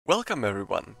Welcome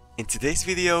everyone! In today's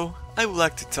video, I would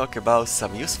like to talk about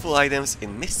some useful items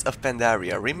in Mists of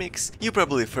Pandaria Remix you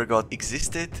probably forgot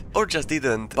existed or just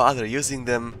didn't bother using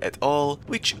them at all,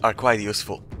 which are quite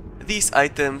useful. These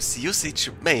items'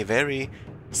 usage may vary,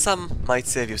 some might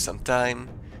save you some time,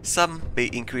 some may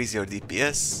increase your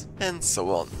DPS, and so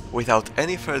on. Without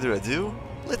any further ado,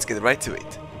 let's get right to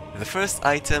it. The first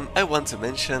item I want to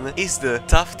mention is the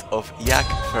Tuft of Yak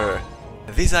Fur.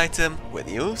 This item, when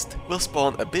used, will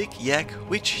spawn a big yak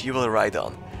which you will ride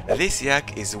on. This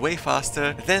yak is way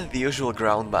faster than the usual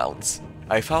ground mounts.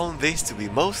 I found this to be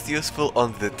most useful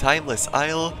on the Timeless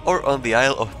Isle or on the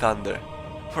Isle of Thunder.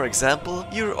 For example,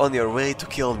 you're on your way to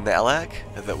kill Nalak,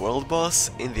 the world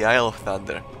boss, in the Isle of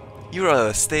Thunder. You're on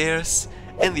the stairs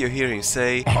and you hear him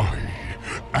say, "I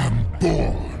am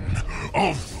born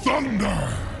of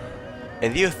thunder!"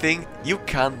 And you think you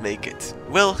can't make it.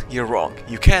 Well, you're wrong,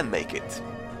 you can make it.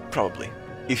 Probably.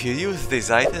 If you use this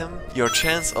item, your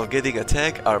chance of getting a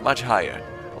tag are much higher.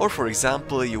 Or for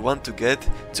example, you want to get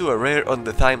to a rare on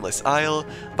the Timeless Isle,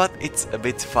 but it's a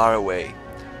bit far away.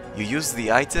 You use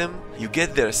the item, you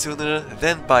get there sooner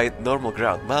than by normal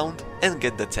ground mount and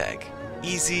get the tag.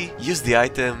 Easy, use the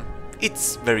item,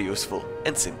 it's very useful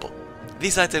and simple.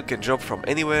 This item can drop from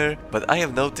anywhere, but I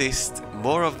have noticed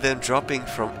more of them dropping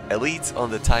from elites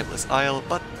on the Timeless Isle,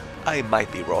 but I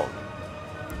might be wrong.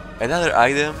 Another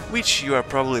item, which you are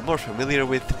probably more familiar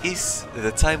with, is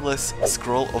the Timeless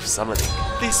Scroll of Summoning.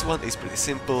 This one is pretty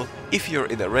simple. If you're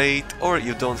in a raid or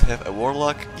you don't have a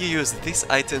warlock, you use this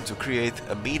item to create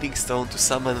a meeting stone to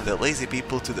summon the lazy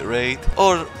people to the raid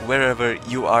or wherever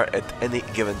you are at any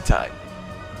given time.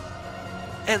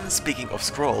 And speaking of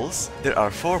scrolls, there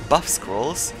are 4 buff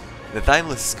scrolls: the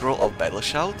Timeless Scroll of Battle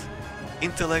Shout,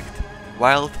 Intellect,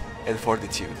 Wild, and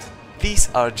Fortitude. These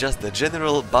are just the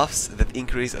general buffs that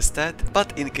increase a stat,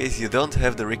 but in case you don't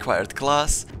have the required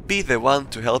class, be the one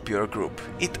to help your group.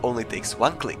 It only takes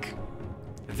one click.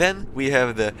 Then we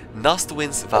have the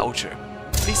Nostwin's Voucher.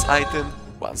 This item,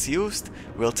 once used,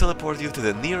 will teleport you to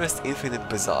the nearest infinite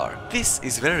bazaar. This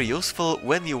is very useful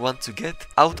when you want to get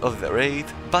out of the raid,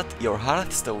 but your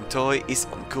Hearthstone toy is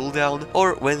on cooldown,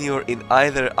 or when you're in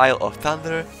either Isle of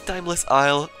Thunder, Timeless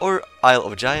Isle, or Isle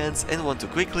of Giants and want to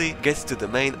quickly get to the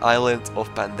main island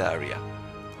of Pandaria.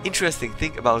 Interesting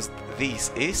thing about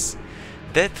these is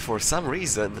that for some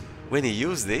reason, when you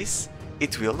use this,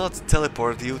 it will not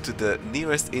teleport you to the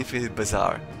nearest infinite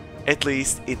bazaar. At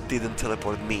least it didn't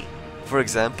teleport me. For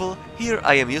example, here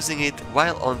I am using it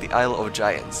while on the Isle of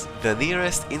Giants. The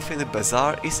nearest infinite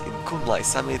bazaar is in Kunlai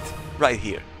Summit, right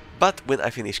here. But when I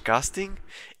finish casting,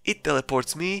 it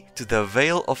teleports me to the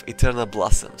Vale of Eternal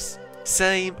Blossoms.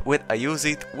 Same when I use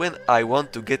it when I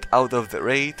want to get out of the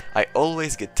raid, I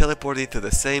always get teleported to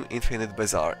the same infinite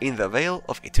bazaar in the Vale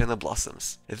of Eternal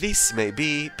Blossoms. This may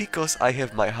be because I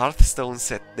have my Hearthstone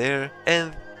set there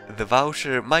and the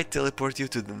voucher might teleport you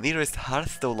to the nearest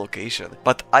Hearthstone location,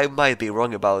 but I might be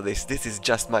wrong about this is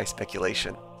just my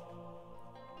speculation.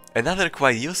 Another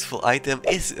quite useful item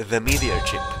is the Meteor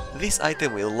chip. This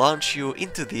item will launch you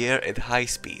into the air at high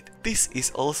speed. This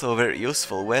is also very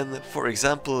useful when, for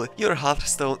example, your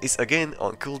Hearthstone is again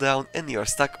on cooldown and you're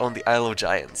stuck on the Isle of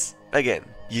Giants. Again,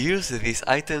 you use this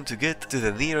item to get to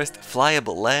the nearest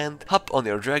flyable land, hop on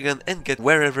your dragon and get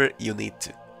wherever you need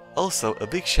to. Also, a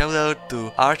big shoutout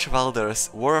to Archvalder's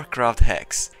Warcraft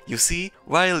hacks. You see,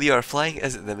 while you are flying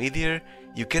as the Meteor,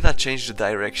 you cannot change the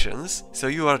directions, so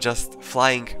you are just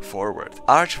flying forward.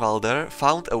 Archvalder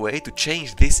found a way to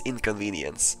change this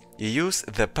inconvenience. You use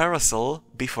the Parasol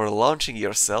before launching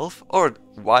yourself or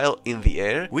while in the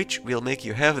air, which will make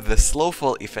you have the slow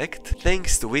fall effect,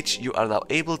 thanks to which you are now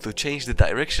able to change the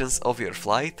directions of your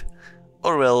flight,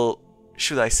 or well,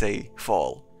 should I say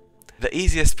fall. The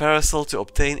easiest Parasol to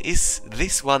obtain is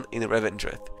this one in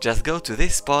Revendreth. Just go to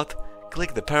this spot,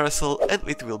 click the Parasol and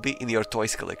it will be in your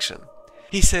toys collection.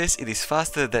 He says it is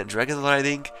faster than dragon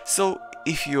riding, so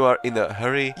if you are in a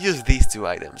hurry, use these 2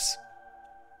 items.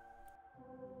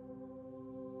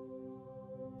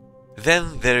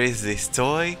 Then there is this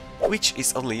toy, which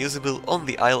is only usable on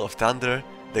the Isle of Thunder,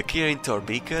 the Kirin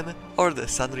beacon or the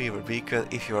Sunreaver beacon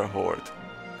if you are Horde.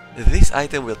 This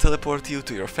item will teleport you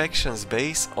to your faction's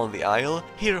base on the Isle,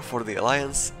 here for the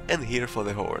Alliance and here for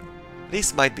the Horde.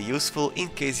 This might be useful in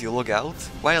case you log out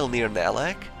while near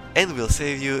Nalak and will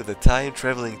save you the time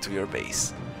traveling to your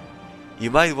base.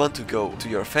 You might want to go to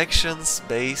your faction's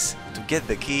base to get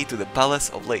the key to the Palace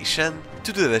of Lei Shen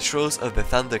to do the Throes of the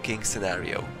Thunder King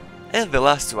scenario. And the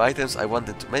last two items I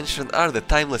wanted to mention are the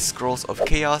Timeless Scrolls of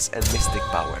Chaos and Mystic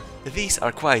Power. These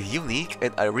are quite unique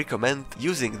and I recommend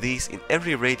using these in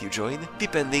every raid you join,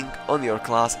 depending on your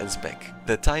class and spec.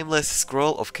 The Timeless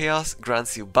Scroll of Chaos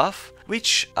grants you buff,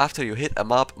 which after you hit a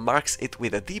mob marks it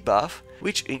with a debuff,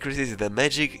 which increases the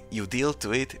magic you deal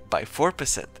to it by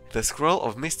 4%. The Scroll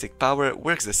of Mystic Power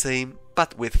works the same,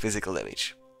 but with physical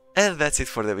damage. And that's it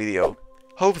for the video.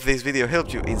 Hope this video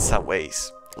helped you in some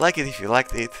ways. Like it if you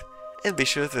liked it, and be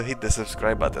sure to hit the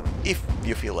subscribe button if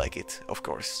you feel like it, of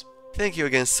course. Thank you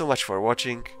again so much for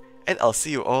watching, and I'll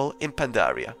see you all in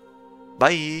Pandaria.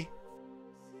 Bye!